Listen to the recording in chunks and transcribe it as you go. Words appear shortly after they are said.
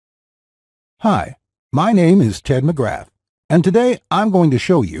Hi, my name is Ted McGrath, and today I'm going to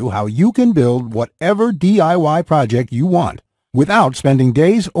show you how you can build whatever DIY project you want without spending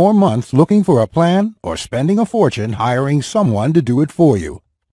days or months looking for a plan or spending a fortune hiring someone to do it for you.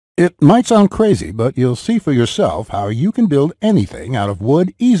 It might sound crazy, but you'll see for yourself how you can build anything out of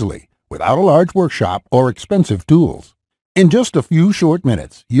wood easily without a large workshop or expensive tools. In just a few short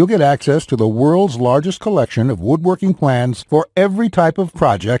minutes, you'll get access to the world's largest collection of woodworking plans for every type of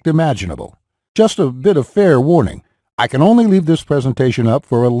project imaginable. Just a bit of fair warning, I can only leave this presentation up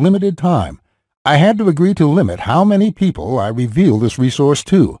for a limited time. I had to agree to limit how many people I reveal this resource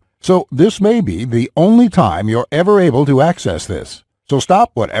to, so this may be the only time you're ever able to access this. So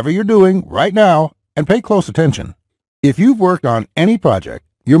stop whatever you're doing right now and pay close attention. If you've worked on any project,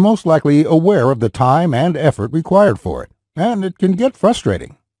 you're most likely aware of the time and effort required for it, and it can get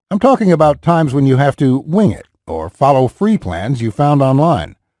frustrating. I'm talking about times when you have to wing it or follow free plans you found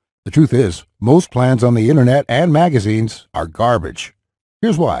online. The truth is, most plans on the internet and magazines are garbage.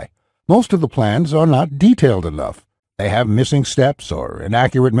 Here's why. Most of the plans are not detailed enough. They have missing steps or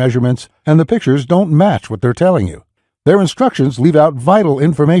inaccurate measurements, and the pictures don't match what they're telling you. Their instructions leave out vital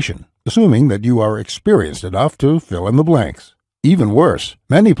information, assuming that you are experienced enough to fill in the blanks. Even worse,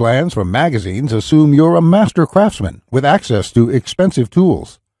 many plans from magazines assume you're a master craftsman with access to expensive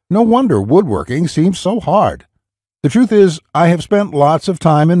tools. No wonder woodworking seems so hard. The truth is, I have spent lots of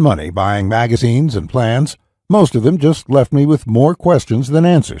time and money buying magazines and plans. Most of them just left me with more questions than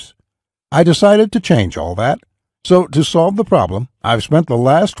answers. I decided to change all that. So to solve the problem, I've spent the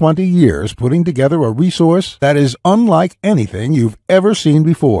last 20 years putting together a resource that is unlike anything you've ever seen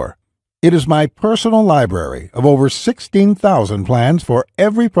before. It is my personal library of over 16,000 plans for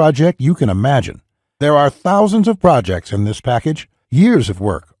every project you can imagine. There are thousands of projects in this package, years of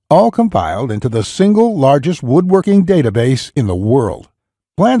work, all compiled into the single largest woodworking database in the world.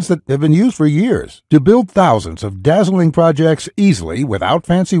 Plans that have been used for years to build thousands of dazzling projects easily without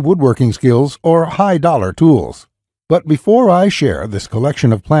fancy woodworking skills or high-dollar tools. But before I share this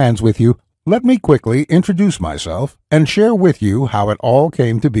collection of plans with you, let me quickly introduce myself and share with you how it all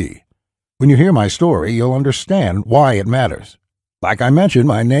came to be. When you hear my story, you'll understand why it matters. Like I mentioned,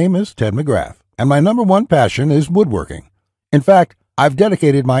 my name is Ted McGrath, and my number one passion is woodworking. In fact, I've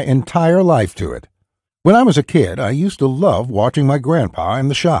dedicated my entire life to it. When I was a kid, I used to love watching my grandpa in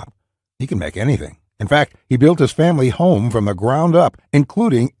the shop. He can make anything. In fact, he built his family home from the ground up,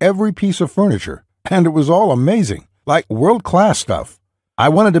 including every piece of furniture, and it was all amazing, like world-class stuff. I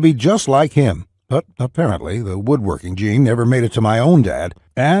wanted to be just like him, but apparently the woodworking gene never made it to my own dad,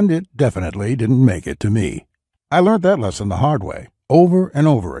 and it definitely didn't make it to me. I learned that lesson the hard way, over and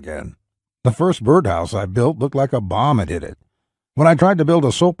over again. The first birdhouse I built looked like a bomb had hit it. When I tried to build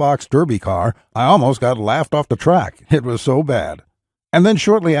a soapbox derby car, I almost got laughed off the track. It was so bad. And then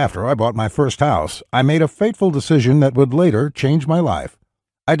shortly after I bought my first house, I made a fateful decision that would later change my life.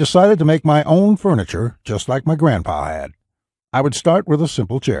 I decided to make my own furniture just like my grandpa had. I would start with a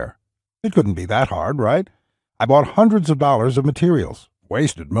simple chair. It couldn't be that hard, right? I bought hundreds of dollars of materials,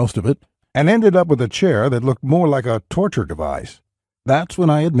 wasted most of it, and ended up with a chair that looked more like a torture device. That's when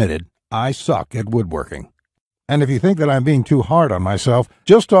I admitted I suck at woodworking. And if you think that I'm being too hard on myself,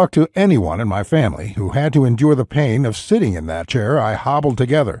 just talk to anyone in my family who had to endure the pain of sitting in that chair I hobbled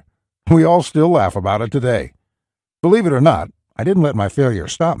together. We all still laugh about it today. Believe it or not, I didn't let my failure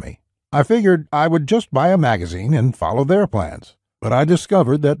stop me. I figured I would just buy a magazine and follow their plans. But I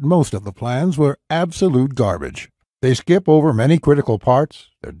discovered that most of the plans were absolute garbage. They skip over many critical parts,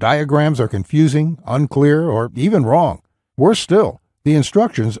 their diagrams are confusing, unclear, or even wrong. Worse still, the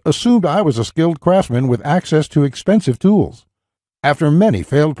instructions assumed I was a skilled craftsman with access to expensive tools. After many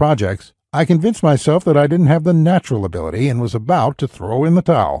failed projects, I convinced myself that I didn't have the natural ability and was about to throw in the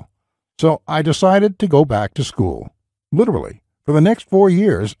towel. So I decided to go back to school. Literally, for the next 4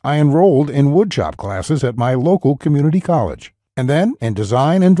 years, I enrolled in woodshop classes at my local community college, and then in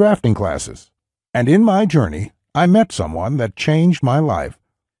design and drafting classes. And in my journey, I met someone that changed my life.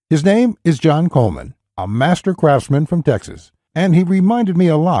 His name is John Coleman, a master craftsman from Texas, and he reminded me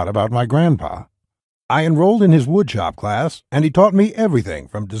a lot about my grandpa. I enrolled in his woodshop class, and he taught me everything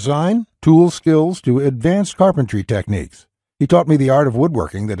from design, tool skills, to advanced carpentry techniques. He taught me the art of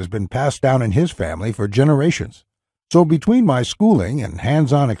woodworking that has been passed down in his family for generations. So between my schooling and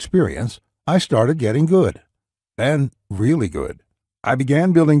hands-on experience, I started getting good. Then, really good. I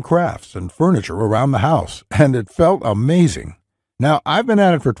began building crafts and furniture around the house, and it felt amazing. Now, I've been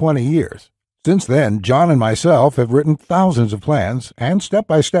at it for 20 years. Since then, John and myself have written thousands of plans and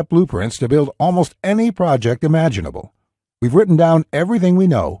step-by-step blueprints to build almost any project imaginable. We've written down everything we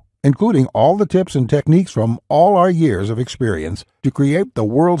know, including all the tips and techniques from all our years of experience to create the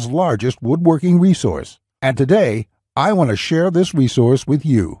world's largest woodworking resource. And today, I want to share this resource with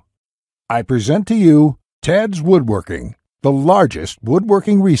you. I present to you Ted's Woodworking, the largest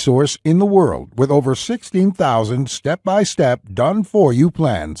woodworking resource in the world with over 16,000 step-by-step done-for-you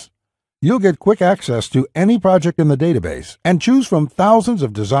plans. You'll get quick access to any project in the database and choose from thousands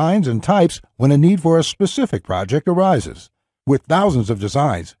of designs and types when a need for a specific project arises. With thousands of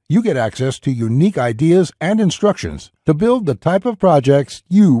designs, you get access to unique ideas and instructions to build the type of projects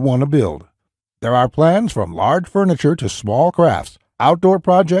you want to build. There are plans from large furniture to small crafts, outdoor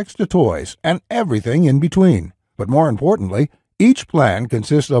projects to toys, and everything in between. But more importantly, each plan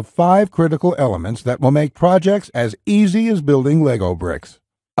consists of 5 critical elements that will make projects as easy as building Lego bricks.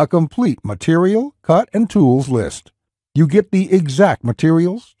 A complete material, cut, and tools list. You get the exact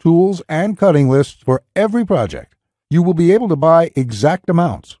materials, tools, and cutting lists for every project. You will be able to buy exact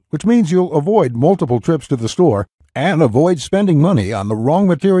amounts, which means you'll avoid multiple trips to the store and avoid spending money on the wrong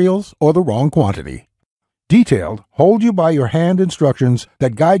materials or the wrong quantity. Detailed, hold-you-by-your-hand instructions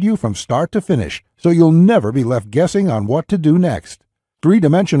that guide you from start to finish, so you'll never be left guessing on what to do next.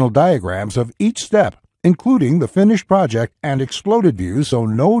 3-dimensional diagrams of each step, including the finished project and exploded views so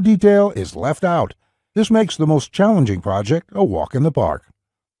no detail is left out. This makes the most challenging project a walk in the park.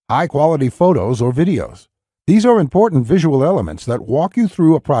 High-quality photos or videos. These are important visual elements that walk you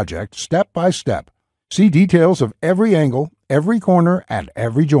through a project step by step. See details of every angle, every corner, and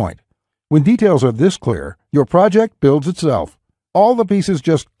every joint. When details are this clear, your project builds itself. All the pieces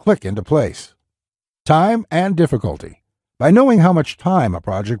just click into place. Time and difficulty. By knowing how much time a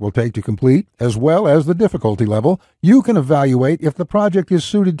project will take to complete, as well as the difficulty level, you can evaluate if the project is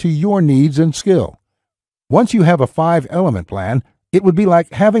suited to your needs and skill. Once you have a 5-element plan, it would be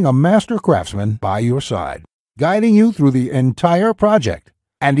like having a master craftsman by your side, guiding you through the entire project.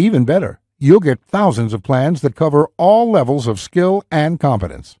 And even better, you'll get thousands of plans that cover all levels of skill and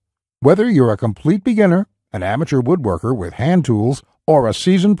competence. Whether you're a complete beginner, an amateur woodworker with hand tools, or a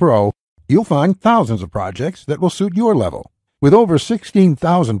seasoned pro, you'll find thousands of projects that will suit your level. With over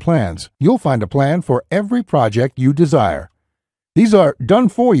 16,000 plans, you'll find a plan for every project you desire. These are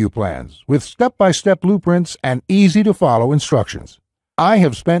done-for-you plans with step-by-step blueprints and easy-to-follow instructions. I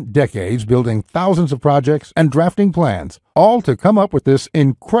have spent decades building thousands of projects and drafting plans, all to come up with this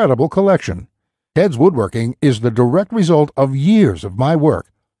incredible collection. Ted's Woodworking is the direct result of years of my work,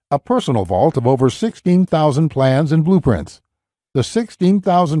 a personal vault of over 16,000 plans and blueprints. The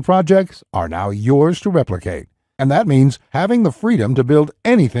 16,000 projects are now yours to replicate, and that means having the freedom to build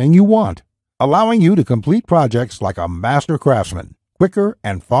anything you want, allowing you to complete projects like a master craftsman, quicker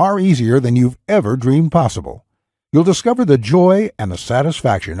and far easier than you've ever dreamed possible. You'll discover the joy and the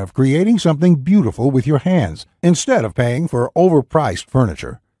satisfaction of creating something beautiful with your hands instead of paying for overpriced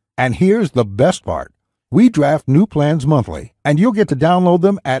furniture. And here's the best part. We draft new plans monthly, and you'll get to download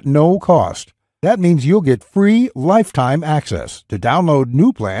them at no cost. That means you'll get free lifetime access to download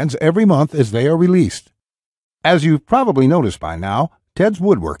new plans every month as they are released. As you've probably noticed by now, Ted's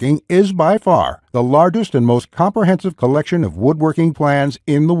Woodworking is by far the largest and most comprehensive collection of woodworking plans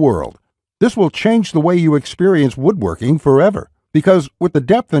in the world. This will change the way you experience woodworking forever, because with the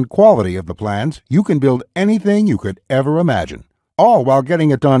depth and quality of the plans, you can build anything you could ever imagine, all while getting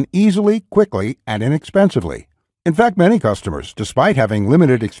it done easily, quickly, and inexpensively. In fact, many customers, despite having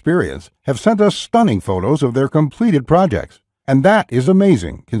limited experience, have sent us stunning photos of their completed projects. And that is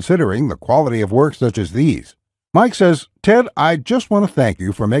amazing, considering the quality of work such as these. Mike says, "Ted, I just want to thank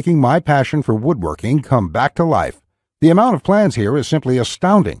you for making my passion for woodworking come back to life. The amount of plans here is simply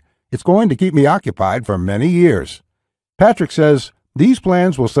astounding. It's going to keep me occupied for many years." Patrick says, "These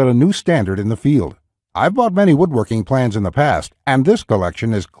plans will set a new standard in the field. I've bought many woodworking plans in the past, and this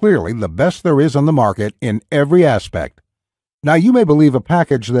collection is clearly the best there is on the market in every aspect." Now, you may believe a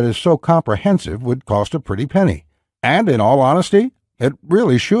package that is so comprehensive would cost a pretty penny. And in all honesty, it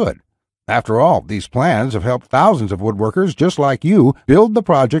really should. After all, these plans have helped thousands of woodworkers just like you build the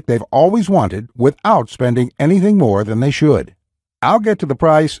project they've always wanted without spending anything more than they should. I'll get to the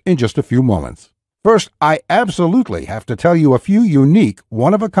price in just a few moments. First, I absolutely have to tell you a few unique,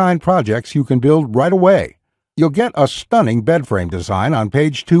 one-of-a-kind projects you can build right away. You'll get a stunning bed frame design on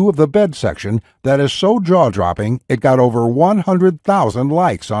page 2 of the bed section that is so jaw-dropping it got over 100,000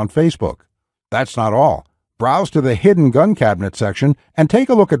 likes on Facebook. That's not all. Browse to the hidden gun cabinet section and take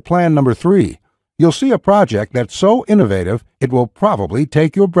a look at plan number 3. You'll see a project that's so innovative it will probably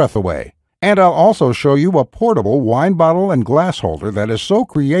take your breath away. And I'll also show you a portable wine bottle and glass holder that is so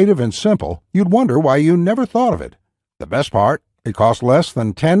creative and simple, you'd wonder why you never thought of it. The best part, it costs less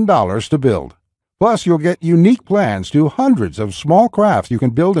than $10 to build. Plus, you'll get unique plans to hundreds of small crafts you can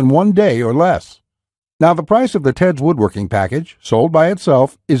build in one day or less. Now, the price of the Ted's Woodworking package, sold by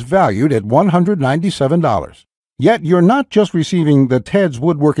itself, is valued at $197. Yet, you're not just receiving the Ted's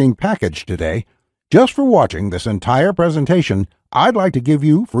Woodworking package today. Just for watching this entire presentation, I'd like to give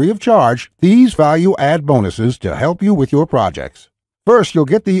you, free of charge, these value-add bonuses to help you with your projects. First, you'll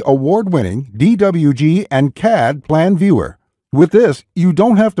get the award-winning DWG and CAD Plan Viewer. With this, you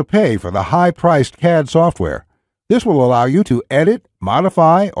don't have to pay for the high-priced CAD software. This will allow you to edit,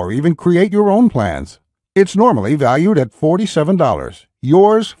 modify, or even create your own plans. It's normally valued at $47.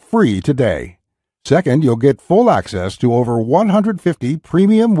 Yours free today. Second, you'll get full access to over 150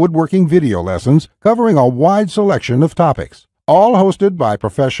 premium woodworking video lessons covering a wide selection of topics, all hosted by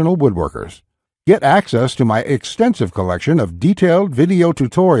professional woodworkers. Get access to my extensive collection of detailed video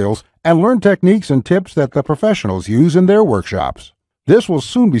tutorials and learn techniques and tips that the professionals use in their workshops. This will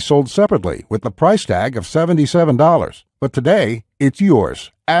soon be sold separately with the price tag of $77, but today it's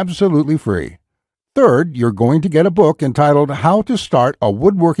yours, absolutely free. Third, you're going to get a book entitled How to Start a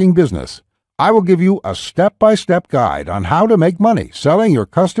Woodworking Business. I will give you a step-by-step guide on how to make money selling your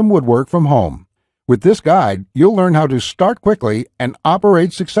custom woodwork from home. With this guide, you'll learn how to start quickly and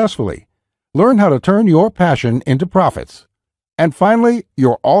operate successfully. Learn how to turn your passion into profits. And finally,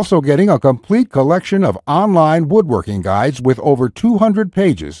 you're also getting a complete collection of online woodworking guides with over 200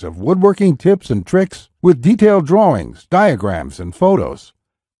 pages of woodworking tips and tricks with detailed drawings, diagrams, and photos.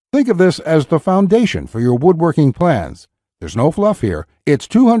 Think of this as the foundation for your woodworking plans. There's no fluff here. It's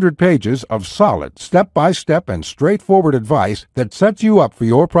 200 pages of solid, step-by-step and straightforward advice that sets you up for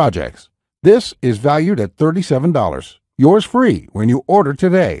your projects. This is valued at $37. Yours free when you order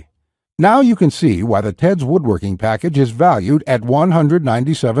today. Now you can see why the Ted's Woodworking package is valued at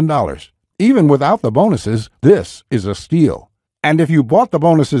 $197. Even without the bonuses, this is a steal. And if you bought the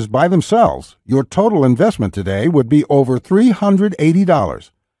bonuses by themselves, your total investment today would be over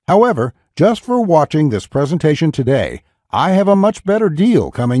 $380. However, just for watching this presentation today, I have a much better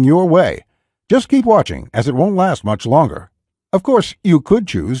deal coming your way. Just keep watching, as it won't last much longer. Of course, you could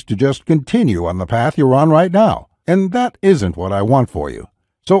choose to just continue on the path you're on right now, and that isn't what I want for you.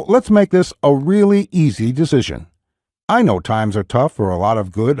 So let's make this a really easy decision. I know times are tough for a lot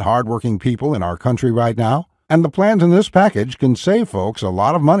of good, hard-working people in our country right now, and the plans in this package can save folks a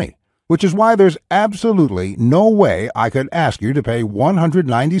lot of money, which is why there's absolutely no way I could ask you to pay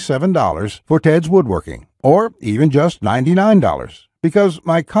 $197 for Ted's Woodworking, or even just $99, because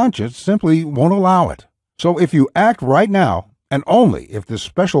my conscience simply won't allow it. So if you act right now, and only if this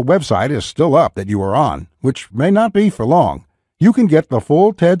special website is still up that you are on, which may not be for long, you can get the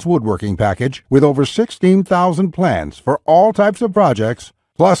full Ted's Woodworking package with over 16,000 plans for all types of projects,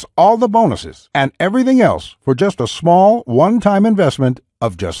 plus all the bonuses and everything else for just a small one-time investment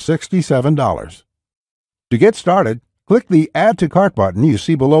of just $67. To get started, click the Add to Cart button you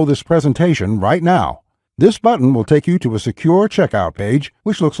see below this presentation right now. This button will take you to a secure checkout page,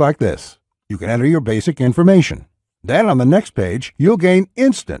 which looks like this. You can enter your basic information. Then on the next page, you'll gain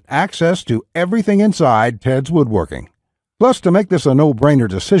instant access to everything inside Ted's Woodworking. Plus, to make this a no-brainer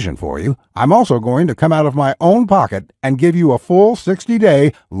decision for you, I'm also going to come out of my own pocket and give you a full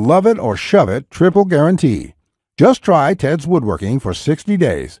 60-day love it or shove it triple guarantee. Just try Ted's Woodworking for 60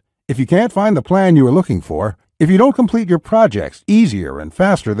 days. If you can't find the plan you are looking for, if you don't complete your projects easier and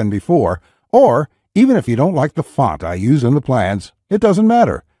faster than before, or even if you don't like the font I use in the plans, it doesn't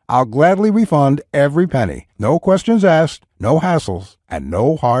matter. I'll gladly refund every penny. No questions asked, no hassles, and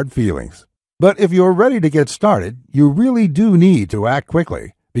no hard feelings. But if you're ready to get started, you really do need to act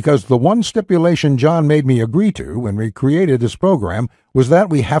quickly, because the one stipulation John made me agree to when we created this program was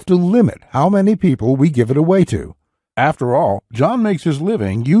that we have to limit how many people we give it away to. After all, John makes his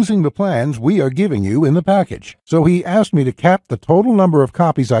living using the plans we are giving you in the package, so he asked me to cap the total number of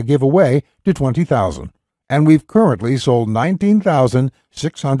copies I give away to 20,000. And we've currently sold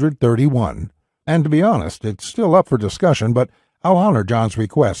 19,631. And to be honest, it's still up for discussion, but I'll honor John's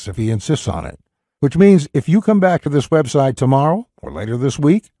request if he insists on it. Which means if you come back to this website tomorrow or later this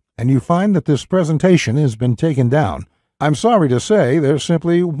week, and you find that this presentation has been taken down, I'm sorry to say there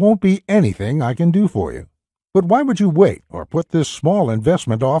simply won't be anything I can do for you. But why would you wait or put this small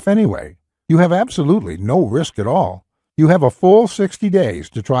investment off anyway? You have absolutely no risk at all. You have a full 60 days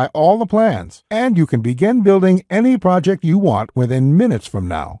to try all the plans, and you can begin building any project you want within minutes from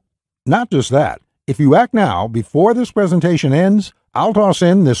now. Not just that, if you act now before this presentation ends, I'll toss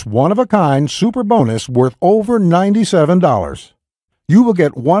in this one-of-a-kind super bonus worth over $97. You will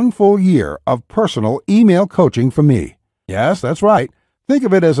get 1 full year of personal email coaching from me. Yes, that's right. Think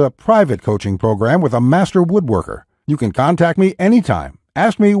of it as a private coaching program with a master woodworker. You can contact me anytime,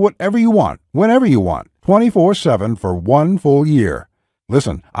 Ask me whatever you want, whenever you want, 24/7 for 1 full year.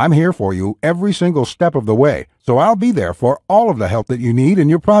 Listen, I'm here for you every single step of the way, so I'll be there for all of the help that you need in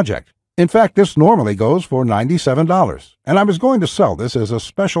your project. In fact, this normally goes for $97, and I was going to sell this as a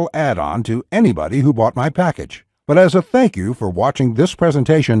special add-on to anybody who bought my package. But as a thank you for watching this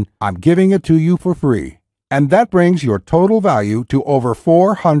presentation, I'm giving it to you for free. And that brings your total value to over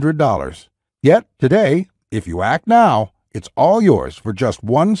 $400. Yet, today, if you act now, it's all yours for just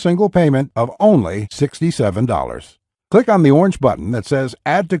one single payment of only $67. Click on the orange button that says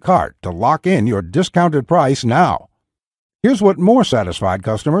Add to Cart to lock in your discounted price now. Here's what more satisfied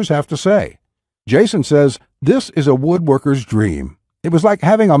customers have to say. Jason says, "This is a woodworker's dream. It was like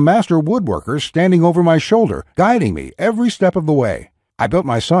having a master woodworker standing over my shoulder, guiding me every step of the way. I built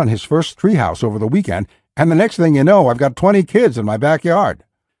my son his first treehouse over the weekend, and the next thing you know, I've got 20 kids in my backyard."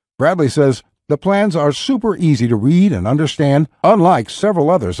 Bradley says, "The plans are super easy to read and understand, unlike several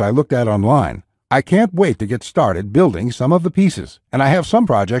others I looked at online. I can't wait to get started building some of the pieces, and I have some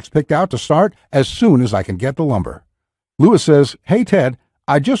projects picked out to start as soon as I can get the lumber." Lewis says, "Hey Ted,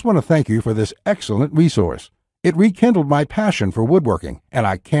 I just want to thank you for this excellent resource. It rekindled my passion for woodworking, and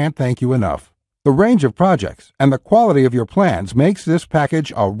I can't thank you enough. The range of projects and the quality of your plans makes this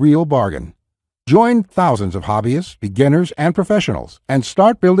package a real bargain. Join thousands of hobbyists, beginners, and professionals, and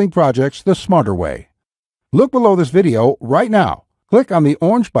start building projects the smarter way." Look below this video right now. Click on the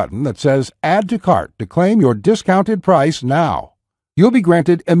orange button that says Add to Cart to claim your discounted price now. You'll be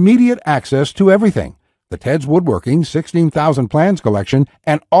granted immediate access to everything: the Ted's Woodworking 16,000 Plans collection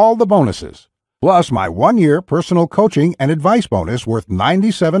and all the bonuses, plus my 1-year personal coaching and advice bonus worth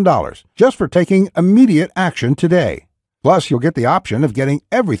 $97 just for taking immediate action today. Plus, you'll get the option of getting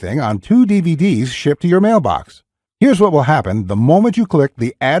everything on 2 DVDs shipped to your mailbox. Here's what will happen the moment you click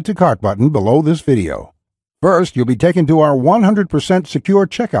the Add to Cart button below this video. First, you'll be taken to our 100% secure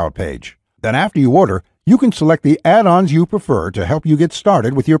checkout page. Then after you order, you can select the add-ons you prefer to help you get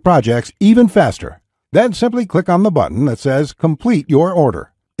started with your projects even faster. Then simply click on the button that says Complete Your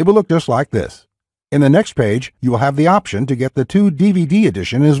Order. It will look just like this. In the next page, you will have the option to get the 2 DVD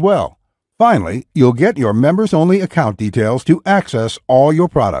edition as well. Finally, you'll get your members-only account details to access all your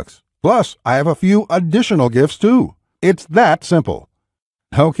products. Plus, I have a few additional gifts too. It's that simple.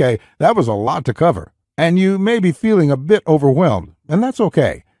 Okay, that was a lot to cover, and you may be feeling a bit overwhelmed, and that's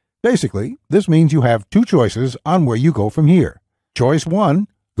okay. Basically, this means you have 2 choices on where you go from here. Choice 1,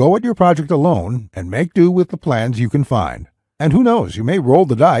 go at your project alone and make do with the plans you can find. And who knows, you may roll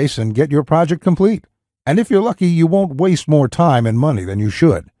the dice and get your project complete. And if you're lucky, you won't waste more time and money than you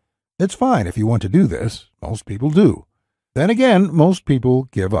should. It's fine if you want to do this. Most people do. Then again, most people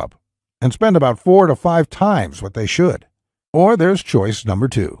give up and spend about 4 to 5 times what they should. Or there's choice number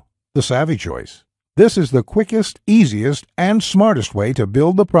 2, the savvy choice. This is the quickest, easiest, and smartest way to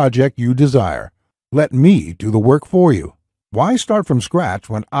build the project you desire. Let me do the work for you. Why start from scratch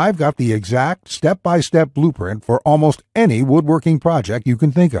when I've got the exact step-by-step blueprint for almost any woodworking project you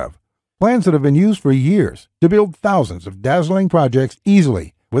can think of? Plans that have been used for years to build thousands of dazzling projects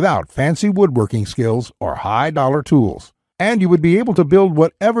easily without fancy woodworking skills or high-dollar tools. And you would be able to build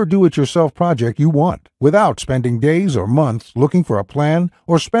whatever do-it-yourself project you want without spending days or months looking for a plan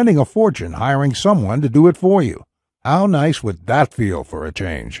or spending a fortune hiring someone to do it for you. How nice would that feel for a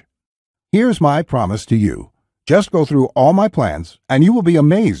change? Here's my promise to you. Just go through all my plans, and you will be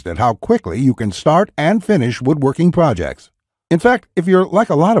amazed at how quickly you can start and finish woodworking projects. In fact, if you're like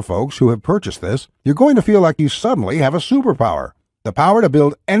a lot of folks who have purchased this, you're going to feel like you suddenly have a superpower. The power to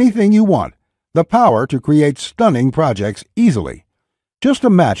build anything you want. The power to create stunning projects easily. Just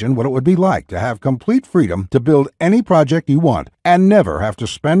imagine what it would be like to have complete freedom to build any project you want and never have to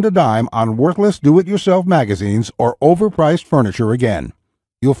spend a dime on worthless do-it-yourself magazines or overpriced furniture again.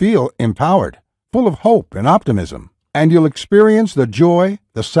 You'll feel empowered, full of hope and optimism, and you'll experience the joy,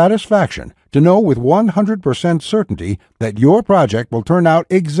 the satisfaction to know with 100% certainty that your project will turn out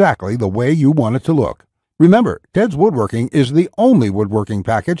exactly the way you want it to look. Remember, Ted's Woodworking is the only woodworking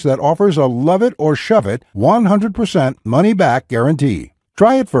package that offers a love it or shove it 100% money-back guarantee.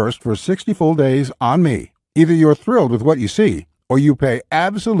 Try it first for 60 full days on me. Either you're thrilled with what you see, or you pay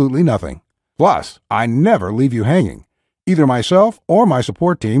absolutely nothing. Plus, I never leave you hanging. Either myself or my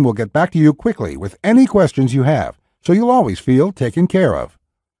support team will get back to you quickly with any questions you have, so you'll always feel taken care of.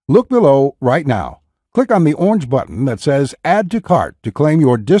 Look below right now. Click on the orange button that says Add to Cart to claim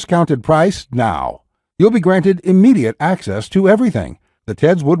your discounted price now. You'll be granted immediate access to everything: the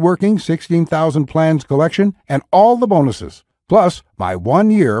Ted's Woodworking 16,000 Plans collection and all the bonuses, plus my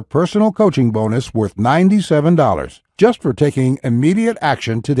 1-year personal coaching bonus worth $97 just for taking immediate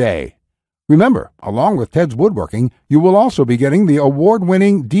action today. Remember, along with Ted's Woodworking, you will also be getting the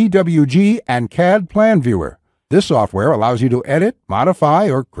award-winning DWG and CAD Plan Viewer. This software allows you to edit, modify,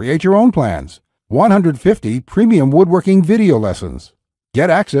 or create your own plans. 150 premium woodworking video lessons. Get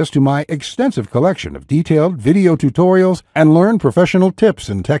access to my extensive collection of detailed video tutorials and learn professional tips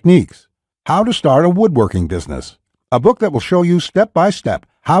and techniques. How to Start a Woodworking Business. A book that will show you step-by-step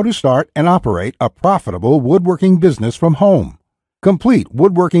how to start and operate a profitable woodworking business from home. Complete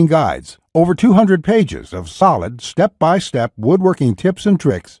woodworking guides, over 200 pages of solid step-by-step woodworking tips and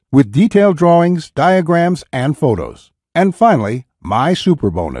tricks with detailed drawings, diagrams, and photos. And finally, my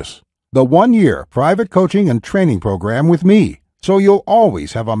super bonus, the 1-year private coaching and training program with me, so you'll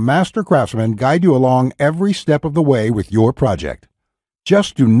always have a master craftsman guide you along every step of the way with your project.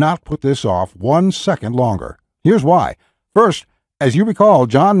 Just do not put this off 1 second longer. Here's why. First, as you recall,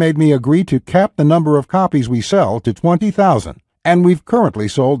 John made me agree to cap the number of copies we sell to 20,000. And we've currently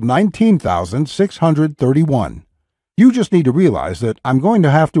sold 19,631. You just need to realize that I'm going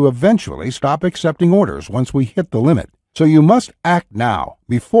to have to eventually stop accepting orders once we hit the limit. So you must act now,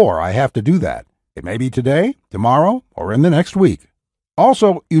 before I have to do that. It may be today, tomorrow, or in the next week.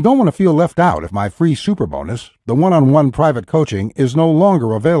 Also, you don't want to feel left out if my free super bonus, the one-on-one private coaching, is no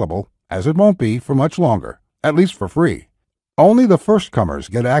longer available, as it won't be for much longer, at least for free. Only the first comers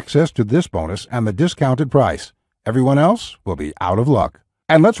get access to this bonus and the discounted price. Everyone else will be out of luck.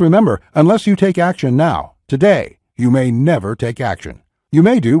 And let's remember, unless you take action now, today, you may never take action. You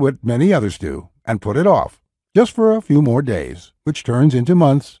may do what many others do and put it off, just for a few more days, which turns into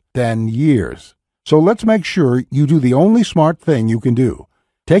months, then years. So let's make sure you do the only smart thing you can do.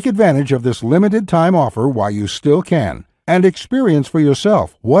 Take advantage of this limited time offer while you still can, and experience for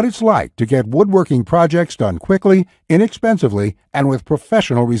yourself what it's like to get woodworking projects done quickly, inexpensively, and with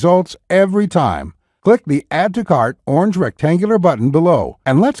professional results every time. Click the Add to Cart orange rectangular button below,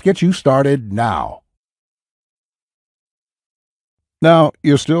 and let's get you started now. Now,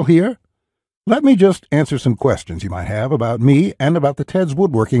 you're still here? Let me just answer some questions you might have about me and about the Ted's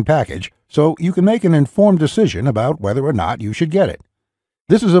Woodworking package, so you can make an informed decision about whether or not you should get it.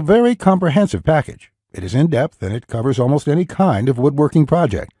 This is a very comprehensive package. It is in-depth and it covers almost any kind of woodworking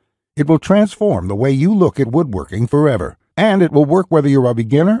project. It will transform the way you look at woodworking forever, and it will work whether you're a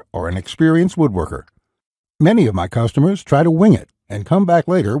beginner or an experienced woodworker. Many of my customers try to wing it and come back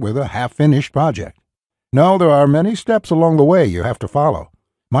later with a half-finished project. No, there are many steps along the way you have to follow.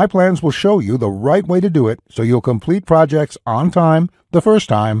 My plans will show you the right way to do it so you'll complete projects on time, the first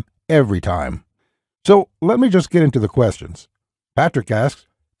time, every time. So let me just get into the questions. Patrick asks,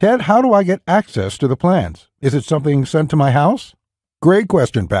 Ted, how do I get access to the plans? Is it something sent to my house? Great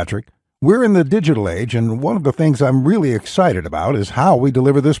question, Patrick. We're in the digital age, and one of the things I'm really excited about is how we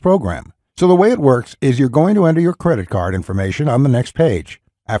deliver this program. So the way it works is you're going to enter your credit card information on the next page.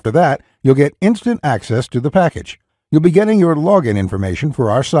 After that, you'll get instant access to the package. You'll be getting your login information for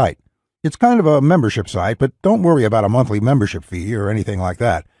our site. It's kind of a membership site, but don't worry about a monthly membership fee or anything like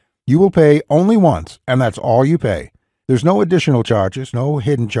that. You will pay only once, and that's all you pay. There's no additional charges, no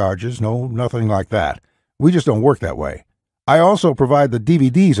hidden charges, nothing like that. We just don't work that way. I also provide the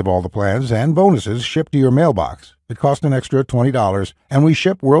DVDs of all the plans and bonuses shipped to your mailbox. It costs an extra $20, and we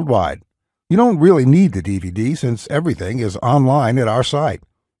ship worldwide. You don't really need the DVD since everything is online at our site.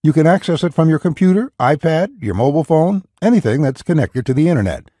 You can access it from your computer, iPad, your mobile phone, anything that's connected to the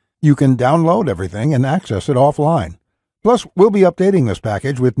internet. You can download everything and access it offline. Plus, we'll be updating this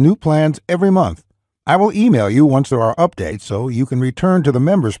package with new plans every month. I will email you once there are updates so you can return to the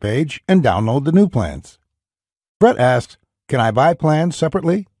members page and download the new plans. Brett asks, can I buy plans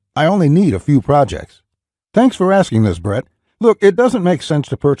separately? I only need a few projects. Thanks for asking this, Brett. Look, it doesn't make sense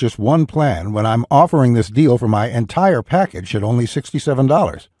to purchase one plan when I'm offering this deal for my entire package at only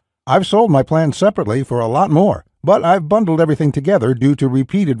 $67. I've sold my plans separately for a lot more, but I've bundled everything together due to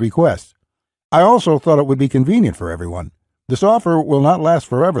repeated requests. I also thought it would be convenient for everyone. This offer will not last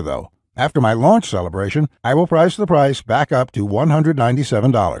forever, though. After my launch celebration, I will price the price back up to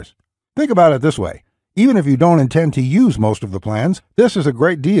 $197. Think about it this way. Even if you don't intend to use most of the plans, this is a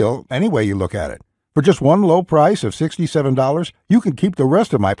great deal any way you look at it. For just one low price of $67, you can keep the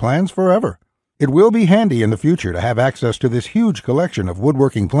rest of my plans forever. It will be handy in the future to have access to this huge collection of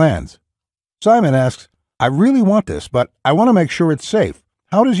woodworking plans. Simon asks, I really want this, but I want to make sure it's safe.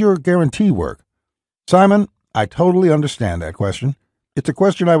 How does your guarantee work? Simon, I totally understand that question. It's a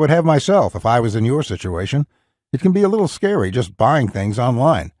question I would have myself if I was in your situation. It can be a little scary just buying things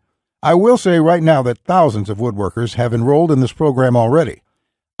online. I will say right now that thousands of woodworkers have enrolled in this program already.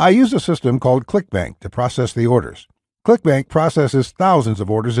 I use a system called ClickBank to process the orders. ClickBank processes thousands of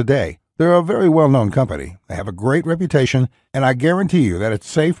orders a day. They're a very well-known company. They have a great reputation, and I guarantee you that it's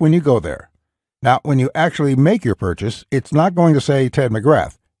safe when you go there. Now, when you actually make your purchase, it's not going to say Ted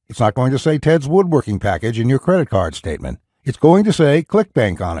McGrath. It's not going to say Ted's woodworking package in your credit card statement. It's going to say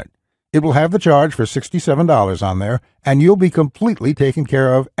ClickBank on it. It will have the charge for $67 on there, and you'll be completely taken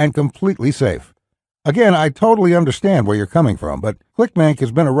care of and completely safe. Again, I totally understand where you're coming from, but ClickBank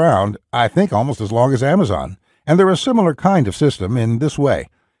has been around, I think, almost as long as Amazon, and they're a similar kind of system in this way.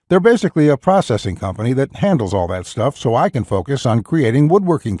 They're basically a processing company that handles all that stuff so I can focus on creating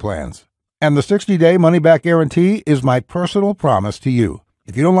woodworking plans. And the 60-day money-back guarantee is my personal promise to you.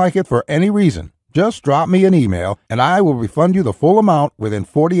 If you don't like it for any reason, just drop me an email and I will refund you the full amount within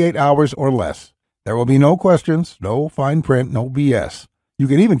 48 hours or less. There will be no questions, no fine print, no BS. You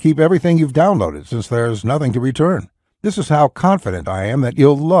can even keep everything you've downloaded since there's nothing to return. This is how confident I am that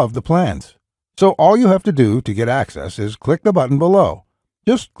you'll love the plans. So all you have to do to get access is click the button below.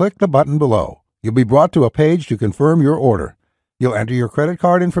 Just click the button below. You'll be brought to a page to confirm your order. You'll enter your credit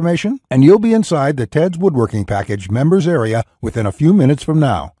card information, and you'll be inside the Ted's Woodworking Package members area within a few minutes from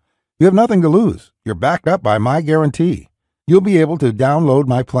now. You have nothing to lose. You're backed up by my guarantee. You'll be able to download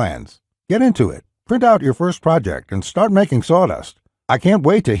my plans. Get into it. Print out your first project and start making sawdust. I can't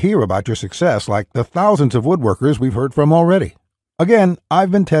wait to hear about your success like the thousands of woodworkers we've heard from already. Again,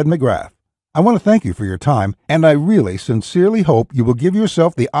 I've been Ted McGrath. I want to thank you for your time, and I really sincerely hope you will give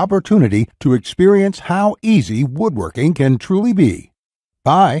yourself the opportunity to experience how easy woodworking can truly be.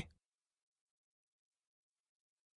 Bye.